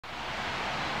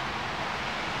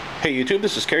Hey YouTube,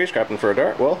 this is Kerry scrapping for a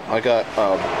dart. Well, I got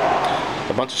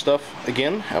a bunch of stuff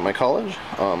again at my college.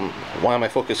 Why am I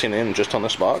focusing in just on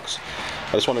this box?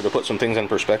 I just wanted to put some things in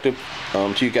perspective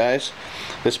to you guys.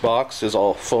 This box is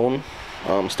all phone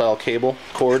style cable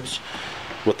cords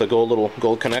with the little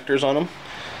gold connectors on them.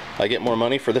 I get more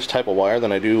money for this type of wire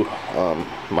than I do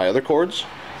my other cords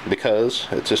because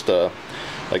it's just I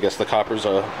guess the copper's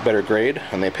a better grade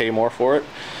and they pay more for it.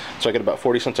 So I get about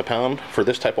 40 cents a pound for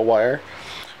this type of wire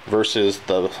versus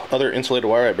the other insulated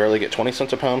wire I barely get 20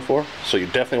 cents a pound for. So you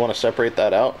definitely want to separate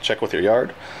that out. Check with your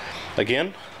yard.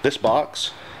 Again, this box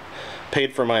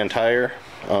paid for my entire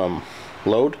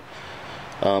load.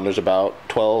 There's about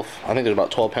 12, I think there's about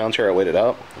 12 pounds here. I weighed it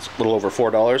out. It's a little over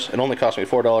 $4. It only cost me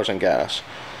 $4 in gas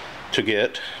to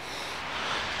get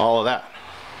all of that.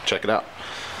 Check it out.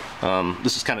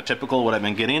 This is kind of typical what I've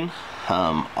been getting.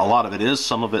 A lot of it is,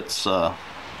 some of it's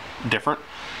different,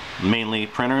 mainly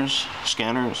printers,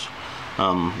 scanners.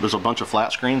 There's a bunch of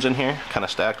flat screens in here, kind of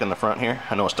stacked in the front here.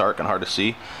 I know it's dark and hard to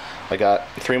see. I got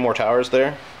 3 more towers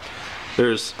there.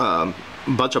 There's a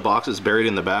bunch of boxes buried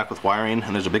in the back with wiring,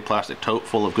 and there's a big plastic tote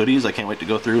full of goodies I can't wait to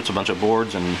go through. It's a bunch of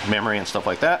boards and memory and stuff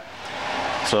like that.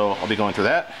 So I'll be going through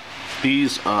that.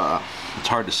 These, it's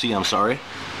hard to see, I'm sorry.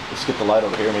 Let's get the light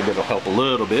over here, maybe it'll help a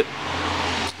little bit.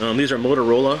 These are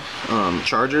Motorola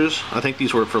chargers. I think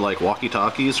these were for like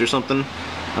walkie-talkies or something.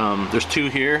 There's 2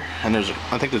 here, and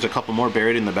I think there's a couple more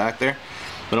buried in the back there.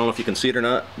 I don't know if you can see it or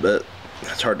not, but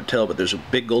it's hard to tell, but there's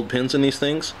big gold pins in these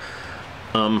things.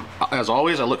 As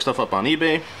always, I look stuff up on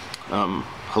eBay.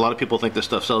 A lot of people think this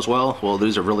stuff sells well. Well,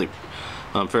 these are really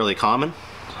fairly common.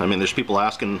 I mean, there's people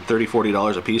asking $30,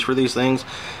 $40 a piece for these things,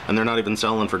 and they're not even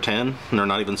selling for 10, and they're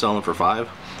not even selling for 5.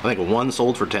 I think one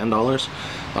sold for $10.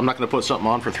 I'm not going to put something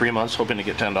on for 3 months hoping to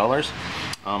get $10.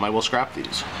 I will scrap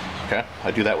these. Okay,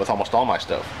 I do that with almost all my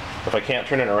stuff. If I can't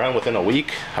turn it around within a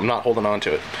week, I'm not holding on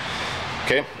to it.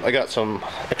 Okay, I got some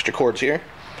extra cords here,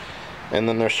 and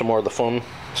then there's some more of the phone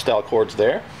style cords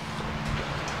there.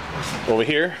 Over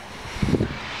here,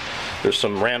 there's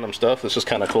some random stuff. This is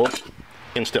kind of cool.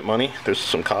 Instant money. There's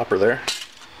some copper there.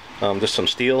 There's some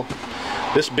steel.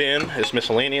 This bin is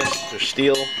miscellaneous. There's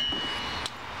steel.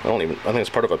 I think it's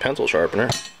part of a pencil sharpener.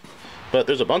 But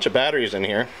there's a bunch of batteries in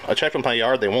here. I checked with my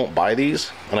yard, they won't buy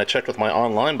these. And I checked with my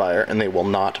online buyer, and they will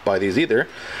not buy these either.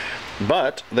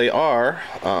 But they are,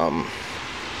 I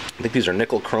think these are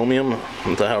nickel chromium,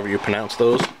 however you pronounce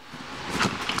those.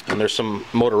 And there's some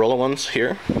Motorola ones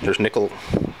here. There's nickel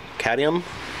cadmium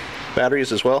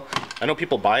batteries as well. I know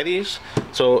people buy these,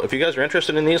 so if you guys are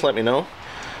interested in these, let me know.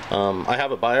 I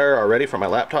have a buyer already for my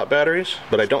laptop batteries,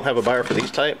 but I don't have a buyer for these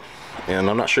type, and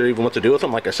I'm not sure even what to do with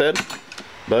them, like I said.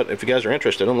 But if you guys are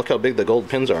interested in them, look how big the gold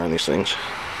pins are on these things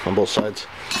on both sides.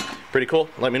 Pretty cool.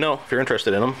 Let me know if you're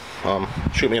interested in them.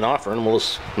 Shoot me an offer and we'll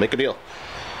just make a deal.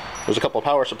 There's a couple of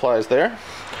power supplies there.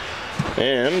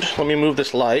 And let me move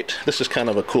this light. This is kind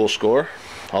of a cool score,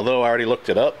 although I already looked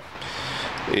it up.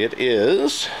 It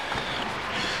is,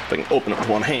 if I can open it with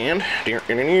one hand, it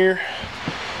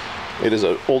is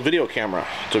an old video camera.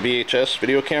 It's a VHS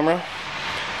video camera.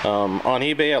 On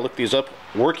eBay, I looked these up.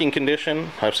 Working condition,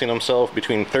 I've seen them sell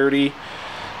between $30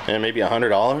 and maybe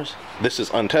 $100. This is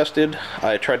untested.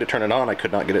 I tried to turn it on, I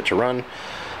could not get it to run.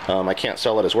 I can't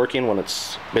sell it as working when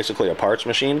it's basically a parts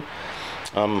machine.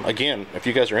 Again, if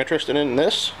you guys are interested in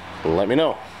this, let me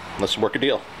know. Let's work a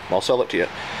deal. I'll sell it to you.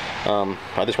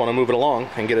 I just want to move it along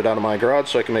and get it out of my garage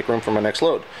so I can make room for my next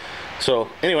load. So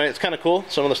anyway, it's kind of cool,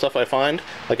 some of the stuff I find.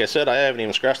 Like I said, I haven't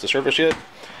even scratched the surface yet,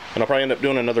 and I'll probably end up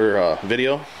doing another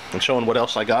video and showing what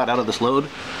else I got out of this load,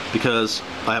 because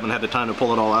I haven't had the time to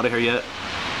pull it all out of here yet,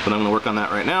 but I'm going to work on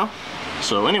that right now.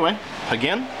 So anyway,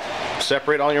 again,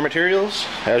 separate all your materials.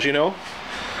 As you know,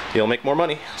 you'll make more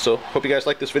money. So hope you guys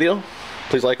like this video.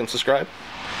 Please like and subscribe.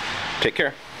 Take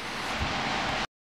care.